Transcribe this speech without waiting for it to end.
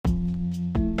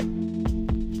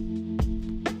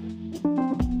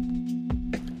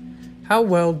How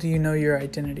well do you know your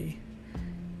identity?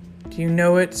 Do you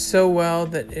know it so well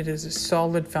that it is a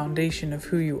solid foundation of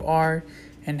who you are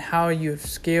and how you have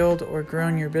scaled or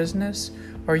grown your business?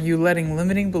 Or are you letting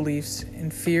limiting beliefs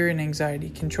and fear and anxiety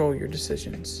control your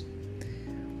decisions?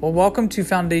 Well, welcome to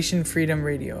Foundation Freedom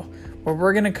Radio, where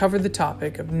we're going to cover the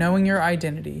topic of knowing your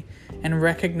identity and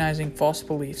recognizing false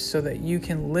beliefs so that you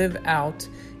can live out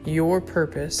your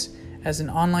purpose as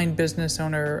an online business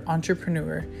owner or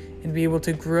entrepreneur and be able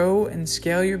to grow and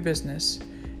scale your business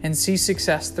and see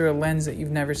success through a lens that you've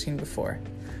never seen before.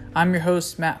 I'm your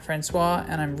host, Matt Francois,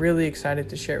 and I'm really excited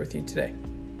to share with you today.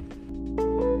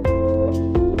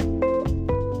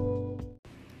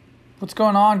 What's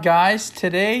going on, guys?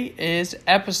 Today is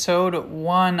episode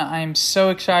 1. I'm so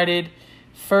excited.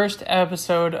 First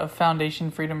episode of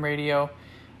Foundation Freedom Radio.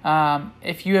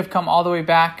 If you have come all the way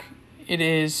back,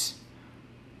 Today's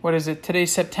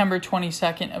September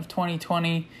 22nd of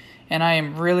 2020, and I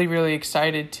am really, really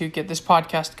excited to get this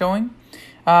podcast going.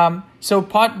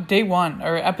 Episode 1,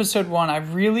 I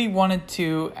really wanted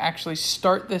to actually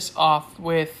start this off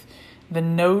with the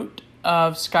note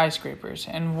of skyscrapers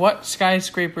and what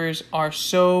skyscrapers are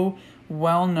so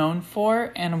well known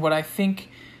for and what I think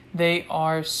they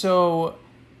are so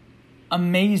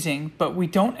amazing, but we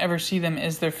don't ever see them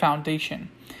as their foundation.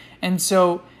 And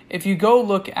so if you go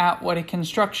look at what a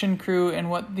construction crew and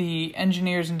what the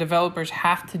engineers and developers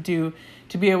have to do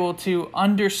to be able to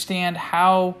understand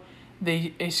how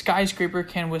a skyscraper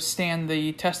can withstand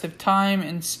the test of time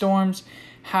and storms,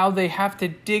 how they have to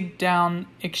dig down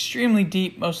extremely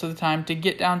deep most of the time to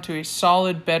get down to a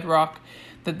solid bedrock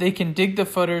that they can dig the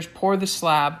footers, pour the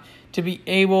slab to be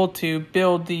able to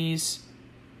build these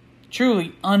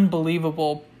truly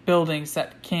unbelievable buildings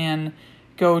that can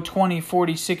go 20,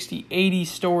 40, 60, 80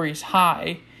 stories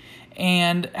high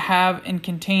and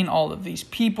contain all of these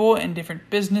people and different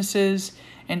businesses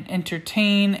and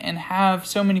entertain and have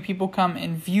so many people come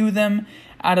and view them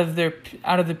out of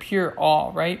the pure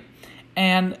awe, right?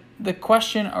 And the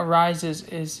question arises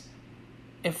is,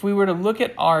 if we were to look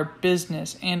at our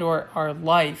business and or our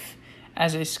life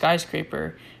as a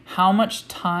skyscraper, how much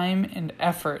time and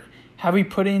effort have we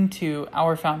put into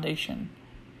our foundation?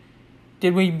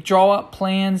 Did we draw up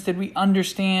plans? Did we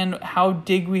understand how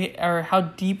deep we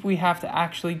have to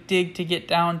actually dig to get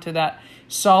down to that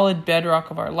solid bedrock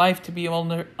of our life to be able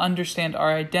to understand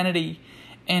our identity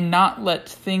and not let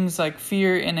things like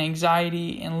fear and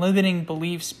anxiety and limiting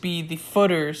beliefs be the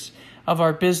footers of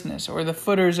our business or the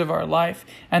footers of our life,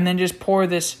 and then just pour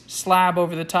this slab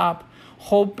over the top,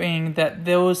 hoping that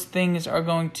those things are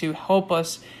going to help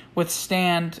us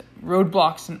withstand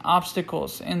roadblocks and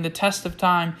obstacles and the test of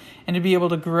time and to be able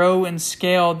to grow and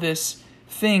scale this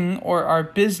thing or our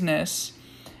business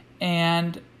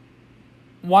and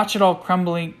watch it all come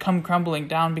crumbling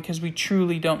down because we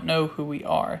truly don't know who we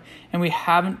are and we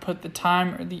haven't put the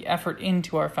time or the effort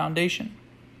into our foundation.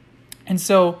 And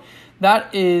so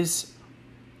that is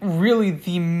really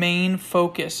the main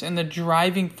focus and the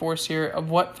driving force here of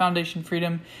what Foundation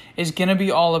Freedom is going to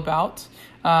be all about.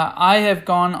 I have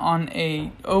gone on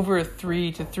over a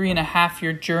 3 to 3.5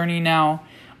 year journey now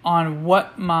on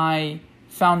what my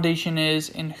foundation is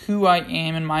and who I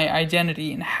am and my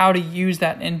identity and how to use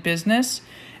that in business.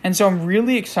 And so I'm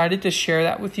really excited to share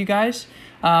that with you guys.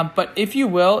 But if you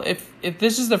will, if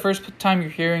this is the first time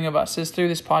you're hearing of us is through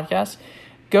this podcast,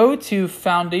 go to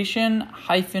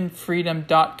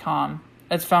foundation-freedom.com.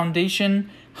 That's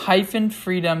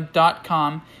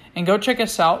foundation-freedom.com and go check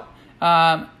us out.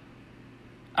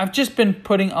 I've just been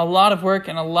putting a lot of work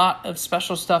and a lot of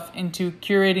special stuff into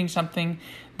curating something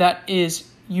that is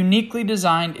uniquely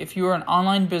designed if you are an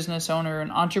online business owner,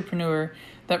 an entrepreneur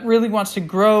that really wants to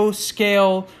grow,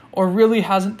 scale, or really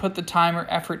hasn't put the time or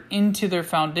effort into their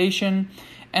foundation.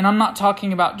 And I'm not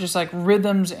talking about just like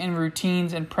rhythms and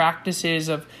routines and practices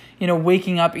of,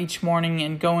 waking up each morning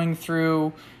and going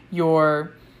through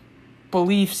your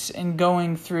beliefs and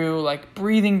going through like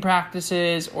breathing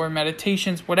practices or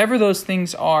meditations, whatever those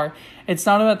things are. It's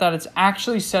not about that. It's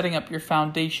actually setting up your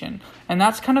foundation. And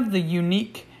that's kind of the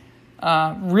unique,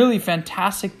 really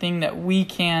fantastic thing that we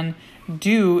can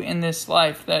do in this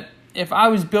life. That if I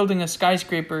was building a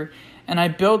skyscraper and I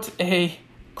built a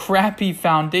crappy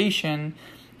foundation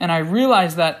and I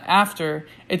realized that after,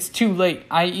 it's too late.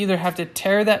 I either have to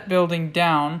tear that building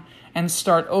down and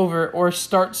start over or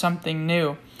start something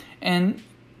new. And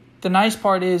the nice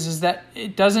part is that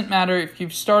it doesn't matter if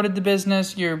you've started the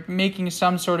business, you're making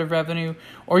some sort of revenue,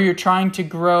 or you're trying to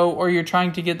grow, or you're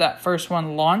trying to get that first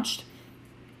one launched.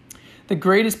 The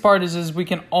greatest part is we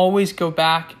can always go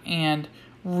back and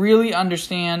really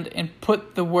understand and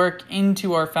put the work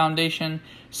into our foundation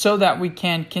so that we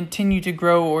can continue to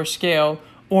grow or scale,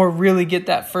 or really get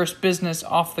that first business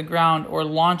off the ground, or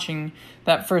launching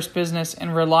that first business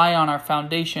and rely on our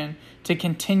foundation to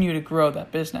continue to grow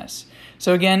that business.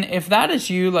 So again, if that is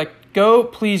you,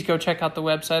 please go check out the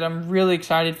website. I'm really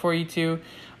excited for you too.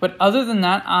 But other than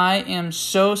that, I am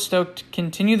so stoked to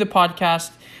continue the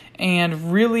podcast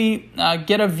and really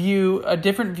get a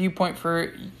different viewpoint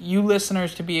for you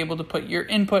listeners to be able to put your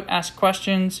input, ask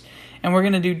questions, and we're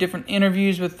going to do different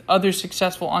interviews with other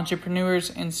successful entrepreneurs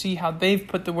and see how they've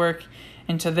put the work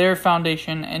into their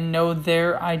foundation and know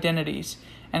their identities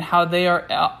and how they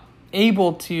are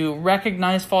able to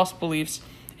recognize false beliefs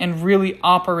and really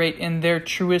operate in their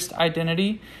truest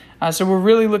identity. So we're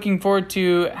really looking forward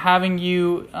to having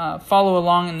you follow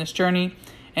along in this journey.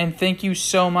 And thank you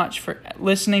so much for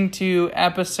listening to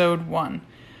episode 1.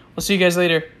 We'll see you guys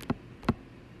later.